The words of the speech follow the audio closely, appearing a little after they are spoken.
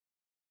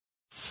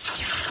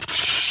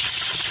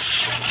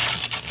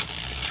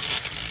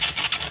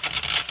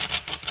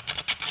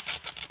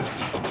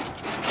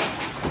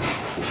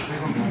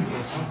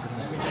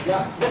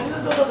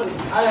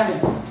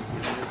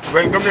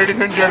Welcome, ladies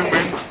and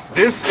gentlemen.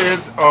 This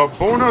is a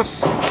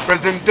bonus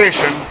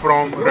presentation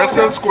from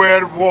Wrestle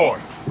Square War.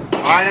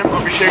 I am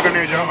Abhishek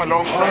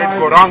alongside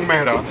Gorang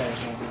Mehra,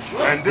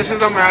 and this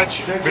is a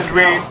match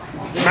between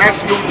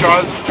Max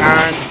Luchas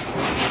and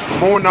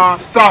Mona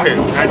Sahil,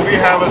 and we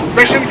have a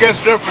special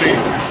guest referee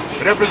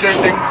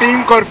representing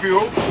Team Curfew,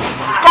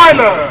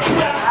 Skyler.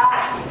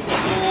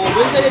 So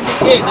will that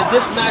indicate that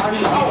this match will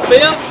be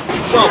fair?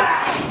 No.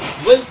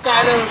 Will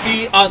Skyler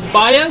be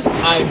unbiased?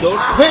 I don't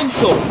think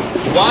so.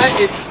 Why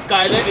is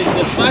Skyler in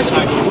this match?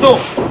 I don't know.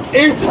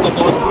 Is this a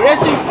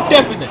conspiracy?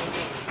 Definitely.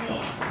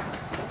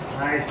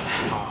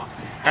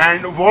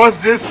 And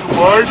was this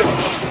word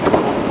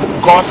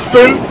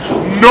gospel?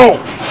 No.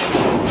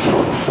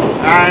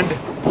 And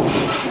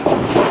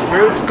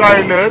will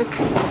Skyler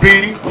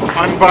be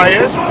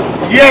unbiased?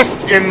 Yes,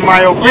 in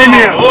my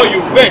opinion. Oh,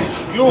 you wish.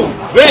 You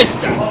wish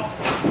that.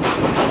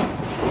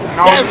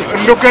 Now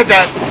look at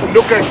that.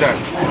 Look at that.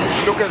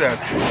 Look at that.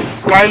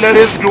 Skyler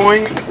is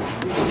doing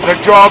the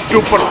job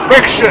to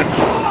perfection.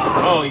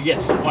 Oh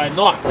yes, why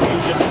not? You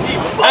just see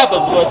what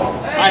happened because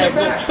I have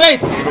no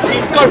faith in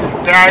Team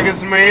Curfew. Tag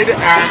is made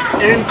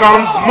and in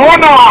comes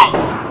Mona.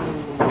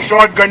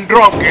 Shotgun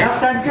drop kick.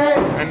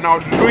 And now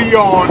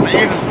Leon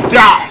is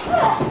down.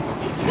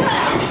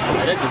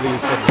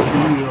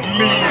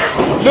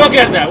 Look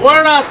at that.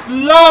 What a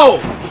slow.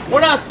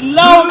 What a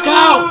slow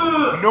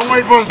count. No,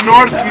 it was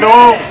not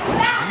slow.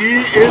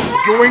 He is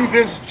doing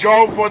this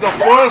job for the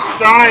first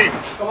time.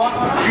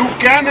 You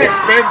can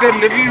expect a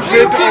little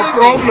bit of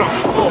problem.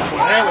 Oh,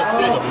 for heaven's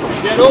sake.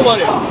 Get over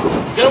it.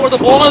 Get over the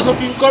balls of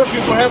Team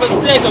Curfew, for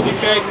heaven's sake,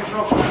 Abhishek.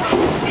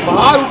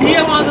 बाहर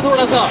उठिए वहाँ से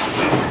थोड़ा सा.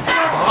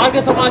 बाहर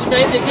के समाज में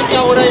आइए देखिए क्या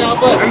हो रहा है यहाँ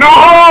पर.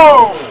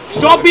 No!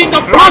 Stop being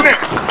a running.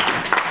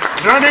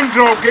 Running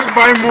drop kick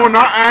by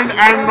Mona, and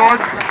I am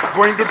not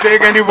going to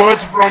take any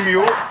words from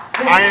you.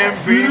 I am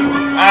being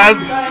as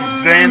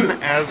zen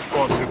as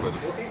possible.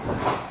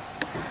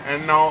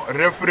 And now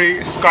referee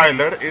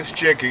Skyler is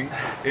checking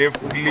if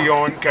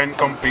Leon can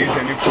compete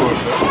any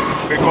further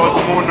because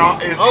Mona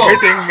is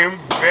hitting him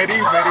very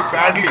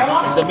badly.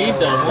 In the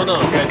meantime, Mona...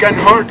 It can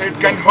hurt, it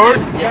can hurt.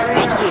 Yes,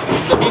 absolutely.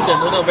 In the meantime,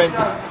 Mona went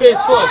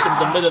face first in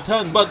the middle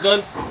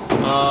turnbuckle.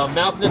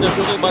 मैं अपने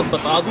दर्शकों के पास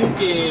बता दूं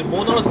कि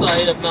मोना और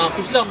साहिल अपना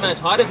पिछला मैच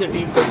हारे थे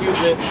टीम कर्फ्यू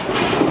से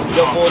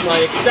जब वो था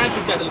एक टैग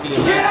टाइटल के लिए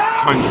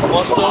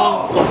और स्ट्रॉन्ग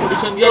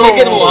कंपटीशन दिया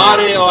लेकिन वो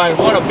हारे और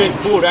what a big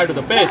boot at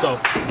the face of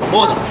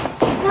Mona.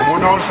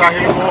 Mona और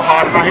साहिल को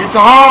हारना ही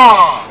था.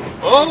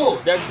 Oh,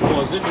 that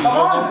wasn't even a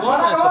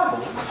one, I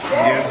suppose.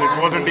 Yes, it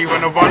wasn't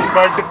even a one,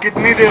 but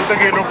कितनी देर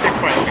तक ये लोग टिक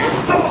पाएंगे?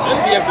 Well,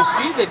 we have to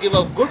see. They give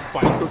a good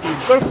fight to Team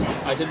Curfew.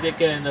 I think they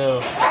can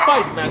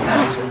fight match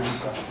matches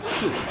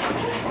too.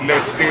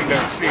 Let's see,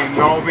 let's see.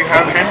 Now we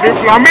have Henry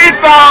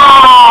FLAMITA!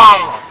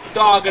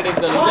 Targeting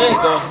the leg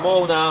of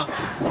Mona.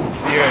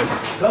 Yes.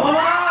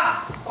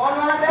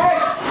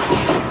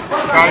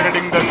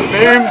 Targeting the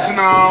limbs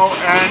now,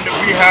 and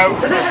we have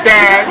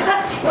tag.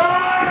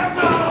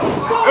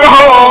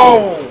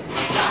 Oh!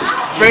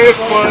 Face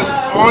first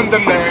on the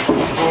leg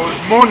goes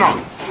Mona.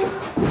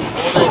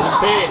 Mona is in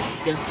pain.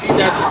 You can see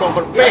that from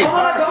her face,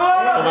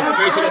 from her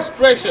facial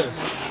expressions.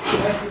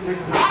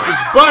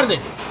 It's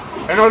burning.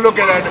 And now look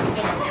at that.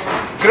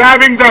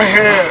 Grabbing the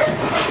hair.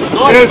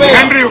 Not There's fair.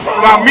 Henry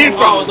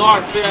FLAMITA. Oh,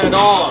 not fair at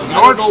all.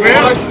 Not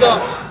fair.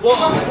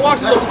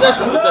 What's the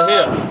obsession with the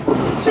hair?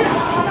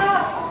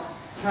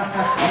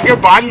 ये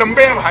बाल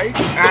लंबे हैं भाई.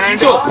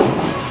 And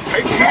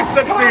भाई खींच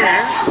सकते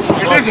हैं.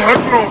 It is her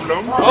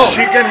problem.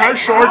 She can have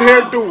short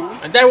hair too.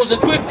 And that was a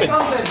quick pick.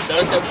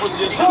 That was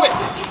just quick.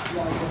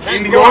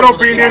 In your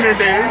opinion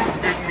it is.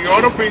 In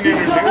your opinion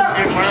it is.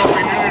 In my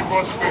opinion it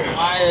was fair.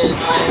 I am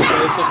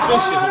very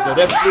suspicious of the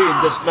referee in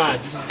this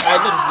match. I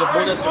know this is a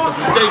bonus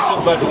representation,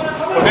 but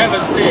for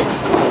heaven's sake.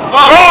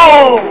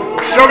 Oh!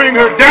 Shoving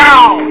her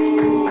down.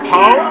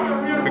 How?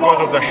 Because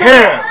of the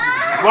hair.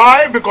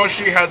 Why? Because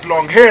she has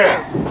long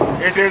hair.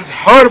 It is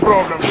her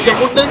problem.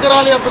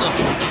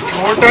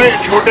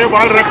 छोटे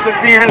बाल रख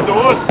सकती हैं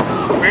दोस्त.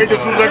 Fate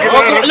सूजा की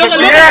तरह रख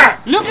सकती हैं.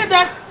 Look at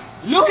that!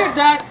 Look at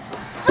that!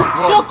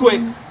 So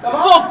quick!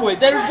 So quick!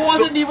 There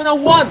wasn't even a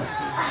one.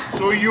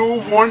 So you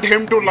want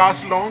him to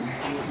last long?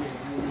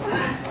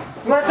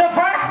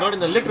 Not in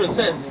the literal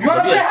sense,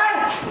 but yes.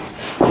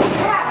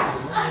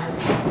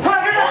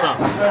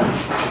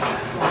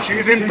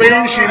 She's in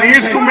pain. She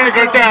needs to make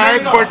a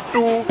tag, but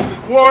to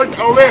what?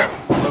 Aware.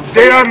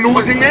 They are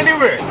losing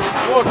anyway.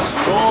 What's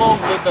wrong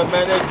with the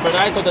management?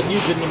 I thought the new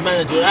general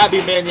manager,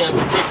 Abbymaniac,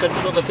 would take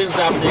control of the things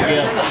happening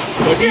here.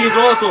 But he is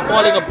also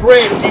falling a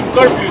prey to Team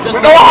Curfew.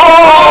 Just like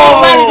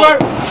manager.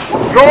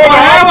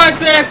 Whatever I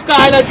say,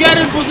 Skyler, get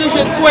in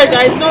position quick.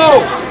 I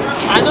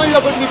know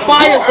you're going to be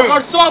biased, but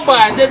not so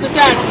biased. There's the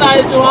tag.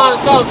 Sahil Johan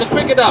comes, the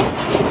cricketer.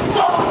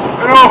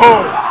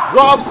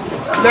 Drops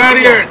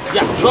Lariat.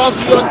 Yeah, drops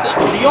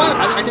Leon.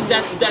 I think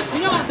that's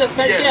Leon. That's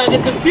I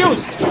get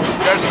confused.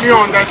 That's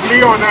Leon,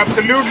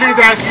 absolutely,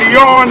 that's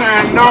Leon,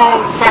 and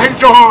now Sahil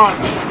Johan.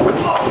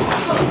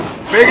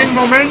 Big in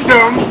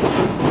momentum.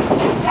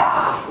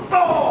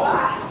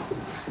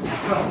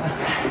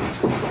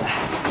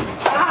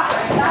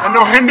 And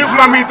now Henry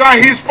Flamita,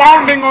 he's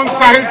pounding on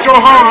Sahil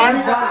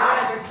Chauhan.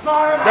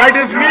 That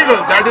is legal.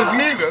 That is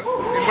legal.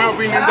 In my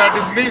opinion, that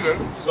is legal.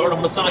 Sort of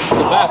massaging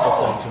the back of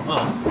Sahil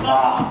Chauhan.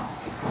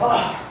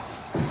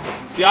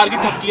 प्यार की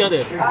थपकियां दे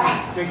रहे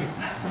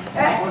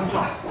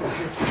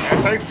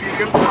ऐसा एक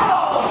serial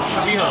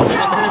जी हाँ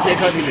मैंने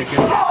देखा नहीं लेकिन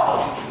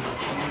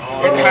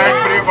it had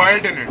Bray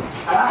Wyatt in it.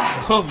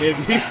 Oh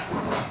maybe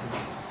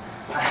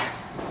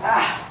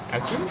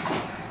actually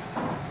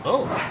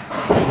oh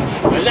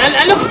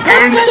and look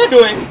what's Skyler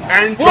doing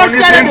And what's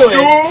Johnny Skyler Sins doing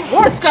too.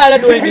 what's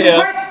Skyler doing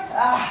here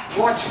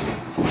Watch.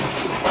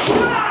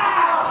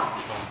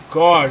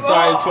 God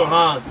Sahil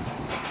Chauhan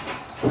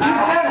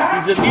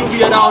he's a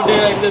newbie around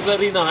here in this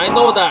arena I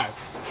know that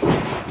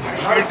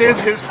It is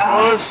his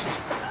first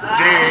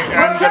day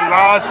and the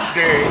last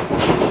day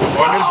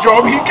on his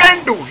job. He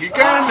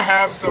can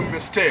have some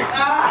mistakes.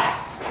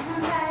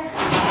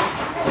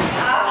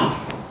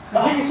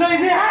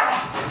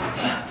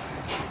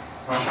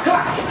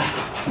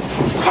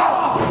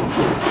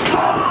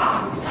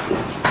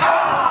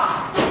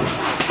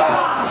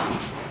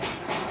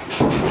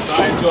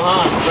 Sahil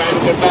Chauhan trying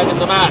to get back in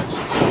the match.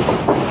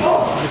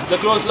 This is the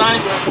close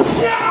line.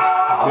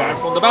 Grab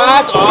from the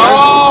back.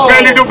 Oh!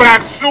 Belly to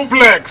back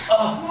suplex.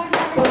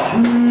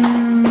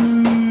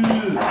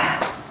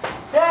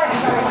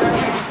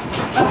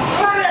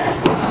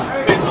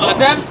 Pinfall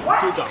attempt. 2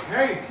 count.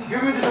 Hey,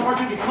 give me this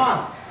opportunity. Come on.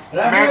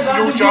 Max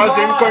Luchas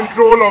in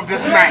control of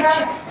this match.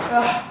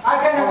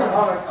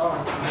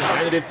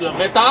 And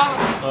FLAMITA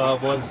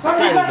was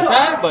trying to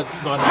tag, but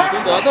not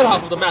happening. The other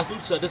half of the match,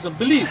 Luchas doesn't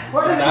believe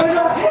in that.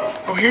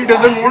 Oh, he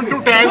doesn't want to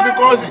tag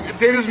because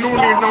there is no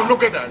need. Now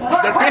look at that.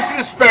 The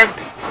disrespect.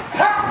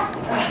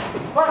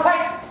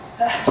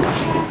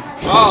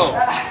 Oh,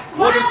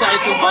 what did Sahil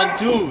Chauhan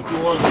do to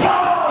one?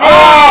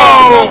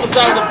 Oh!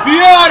 That was a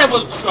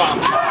beautiful shot.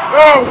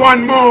 Oh,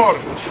 one more.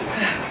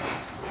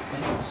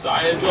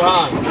 Sahil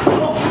Chauhan.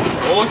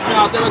 होश में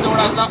आते हुए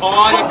थोड़ा सा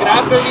और एक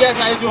grab कर लिया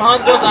Sahil Chauhan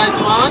को Sahil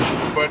Chauhan.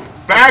 But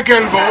back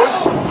elbows.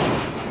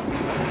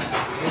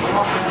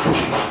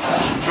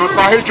 So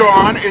Sahil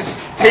Chauhan is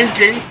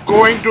thinking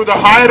going to the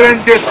higher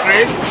end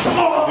district.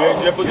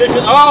 Danger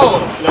position. Oh,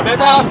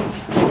 FLAMITA.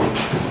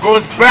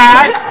 Goes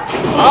back.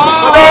 Oh!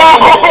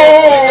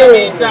 In the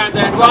meantime,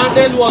 the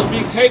advantage was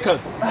being taken.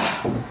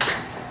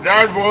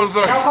 That was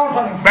a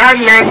bad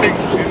landing,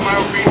 in my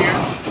opinion.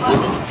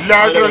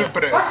 Lateral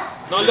press.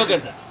 Now look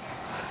at that.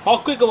 How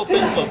quick of a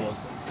pinfall was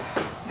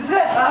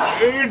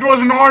that? It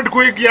was not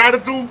quick, yaar.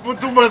 Tu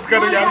bas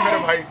kar, yaar, mere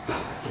bhai.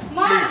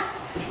 Please.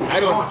 I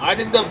don't know. I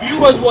think the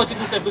viewers watching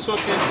this episode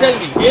can tell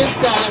me, is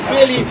Skyler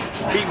really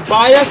being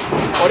biased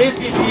or is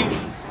he being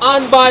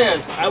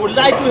unbiased? I would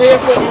like to hear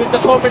from you in the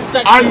comment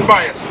section.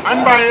 Unbiased.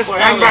 Unbiased. For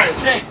heaven's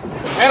Unbiased. sake.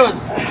 For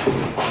heaven's sake.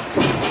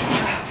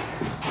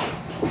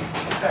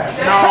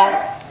 Now,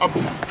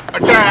 a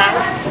tag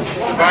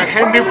by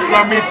Henry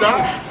Flamita.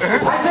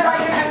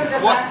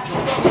 What?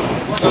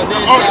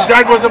 Oh,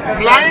 that was a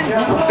blind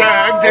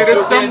tag. There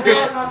is some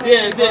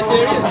there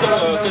is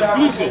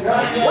confusion.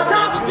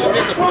 There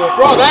is a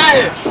problem.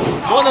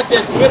 Mona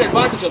takes great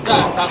advantage of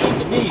that. Tapping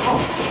the knee.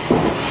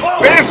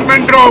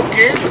 basement drop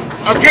kick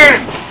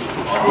again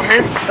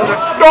to the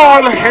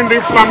tall Henry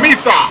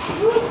Flamita.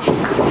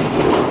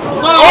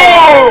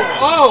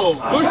 Oh,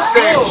 good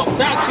save.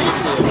 Tag team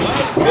there.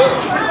 Very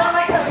good.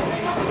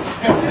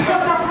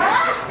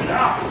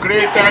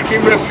 Great tag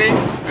team wrestling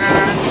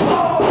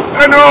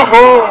and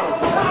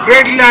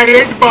great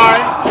lariat by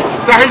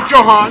Sahil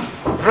Chauhan,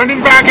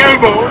 running back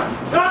elbow.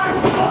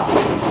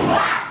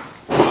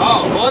 Oh,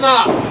 Mona.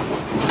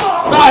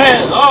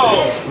 Sahil.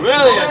 Oh,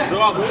 brilliant.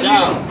 Drops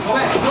down.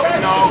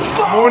 And now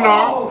Mona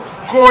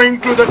going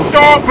to the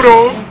top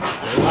rope.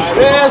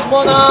 There is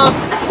Mona.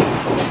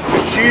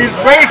 She's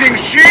waiting.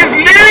 She's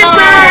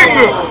leaping.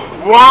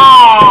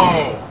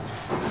 Wow.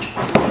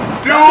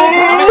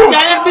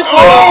 Can it be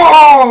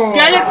slower?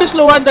 Can it be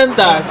slower than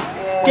that?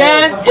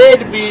 Can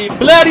it be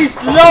bloody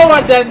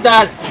slower than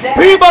that?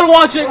 People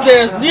watching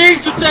this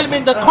needs to tell me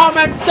in the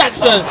comment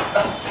section.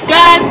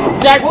 Can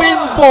that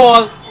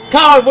pinfall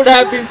count would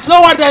have been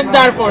slower than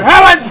that, for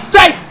heaven's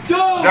sake?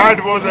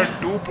 That was a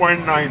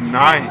 2.99.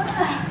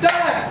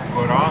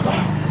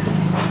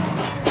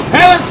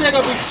 Heaven's sake,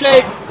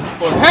 Abhishek.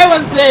 For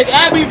heaven's sake,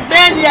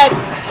 Abbymaniac,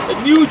 the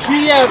new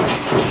GM,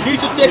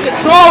 needs to take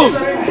control.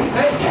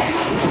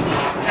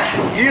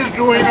 He is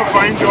doing a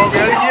fine job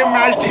यार. ये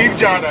match ठीक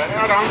जा रहा है,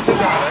 आराम से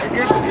जा रहा है.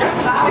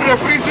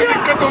 रेफरी से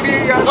दिक्कत हो रही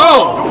है यार.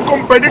 तुम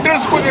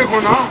competitors को देखो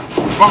ना,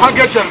 वहाँ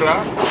क्या चल रहा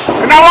है?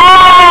 Now,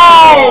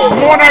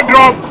 Mona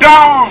drop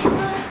down,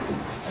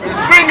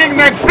 swinging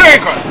neck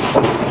breaker.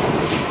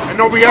 And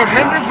now we have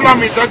Henry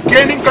Flamita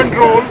gaining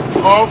control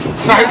of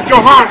Sahil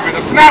Chauhan with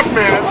a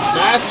snapmare.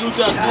 That's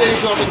Luchas clearly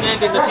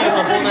dominating the team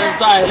of Mona and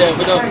Sahil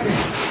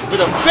with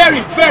a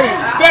very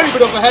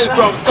bit of a help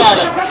from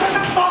Skyler.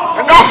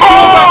 And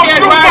Super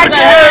kick right in the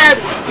head.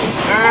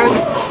 And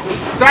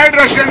side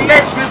Russian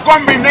legs with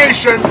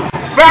combination.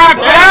 Back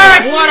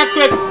press. What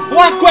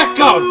a quick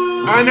count.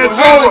 And it's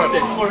For heaven's over.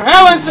 sake, for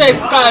heaven's sake,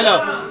 Skyler.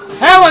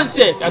 heaven's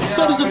sake, I'm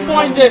so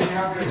disappointed.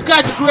 This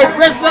guy's a great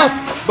wrestler,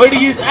 but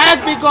he is as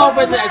big of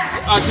a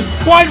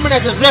disappointment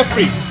as a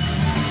referee.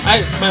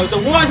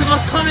 The words are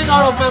not coming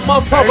out of my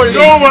mouth properly. It's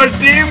over.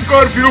 Team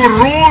Curfew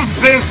rules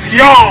this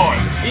yawn.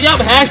 Yeah,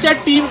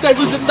 hashtag Team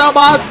Curfew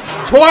Zindabad.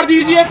 छोड़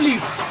दीजिए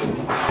please.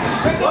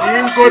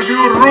 Team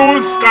Curfew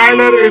rules.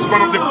 Skyler is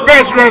one of the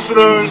best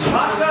wrestlers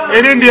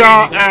in India,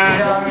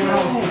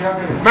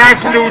 and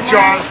Max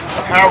Luchas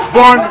have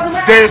won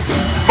this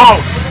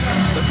bout.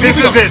 This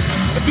is it.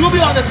 But to be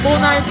on the small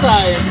nine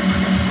side,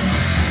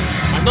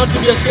 and not to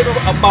be ashamed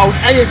about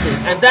anything,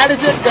 and that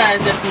is it, guys,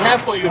 that we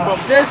have for you from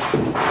this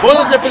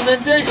bonus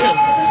representation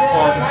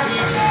of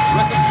Team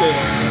Wrestle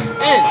Square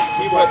and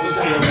Team Wrestle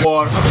Square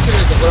War. I'm sure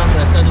it's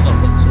a signing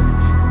off.